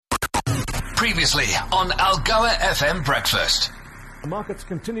Previously on Algoa FM Breakfast. The markets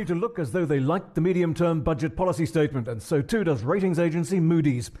continue to look as though they like the medium-term budget policy statement, and so too does ratings agency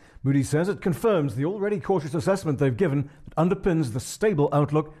Moody's. Moody's says it confirms the already cautious assessment they've given that underpins the stable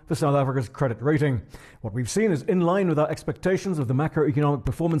outlook for South Africa's credit rating. What we've seen is in line with our expectations of the macroeconomic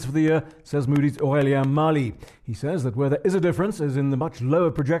performance for the year, says Moody's Aurélien Mali. He says that where there is a difference is in the much lower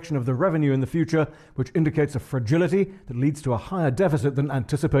projection of the revenue in the future, which indicates a fragility that leads to a higher deficit than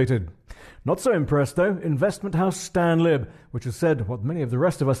anticipated. Not so impressed, though, investment house Stanlib, which has said what many of the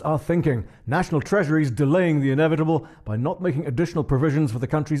rest of us are thinking. National Treasury's delaying the inevitable by not making additional provisions for the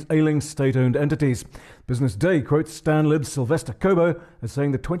country's ailing state-owned entities. Business Day quotes Stanlib's Sylvester Kobo as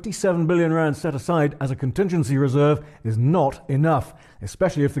saying the 27 billion rand set aside as a contingency reserve is not enough,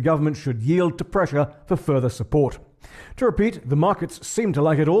 especially if the government should yield to pressure for further support. To repeat, the markets seem to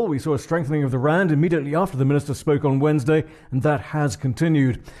like it all. We saw a strengthening of the rand immediately after the minister spoke on Wednesday, and that has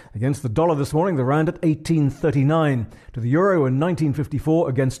continued. Against the dollar this morning, the rand at 18.39. To the euro in 19.54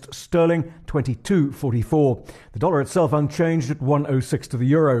 against sterling 22.44. The dollar itself unchanged at 1.06 to the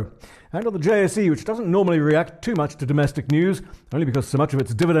euro. And on the JSE, which doesn't normally react too much to domestic news, only because so much of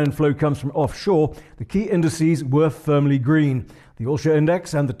its dividend flow comes from offshore, the key indices were firmly green. The All-Share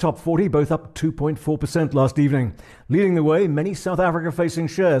Index and the top 40 both up 2.4% last evening. Leading the way, many South Africa-facing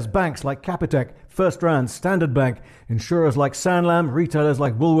shares, banks like Capitec, First Rand, Standard Bank, insurers like Sanlam, retailers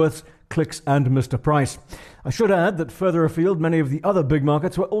like Woolworths, Clicks and Mr. Price. I should add that further afield, many of the other big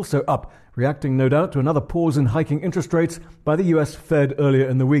markets were also up, reacting no doubt to another pause in hiking interest rates by the US Fed earlier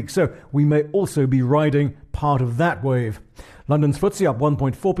in the week. So we may also be riding part of that wave. London's FTSE up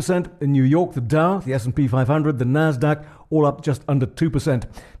 1.4%. In New York, the Dow, the S&P 500, the Nasdaq, all up just under 2%.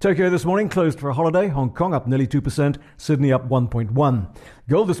 Tokyo this morning closed for a holiday. Hong Kong up nearly 2%. Sydney up 1.1%.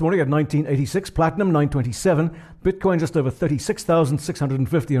 Gold this morning at 1986, platinum 927, Bitcoin just over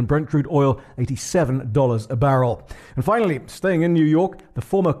 36,650, and Brent crude oil $87 a barrel. And finally, staying in New York, the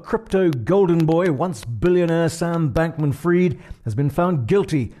former crypto golden boy, once billionaire Sam Bankman-Fried, has been found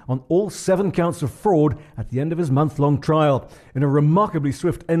guilty on all 7 counts of fraud at the end of his month-long trial. In a remarkably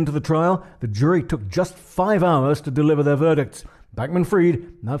swift end to the trial, the jury took just 5 hours to deliver their verdicts.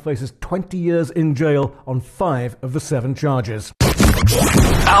 Bankman-Fried now faces 20 years in jail on 5 of the 7 charges.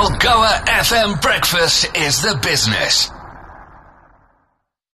 Algoa FM Breakfast is the business.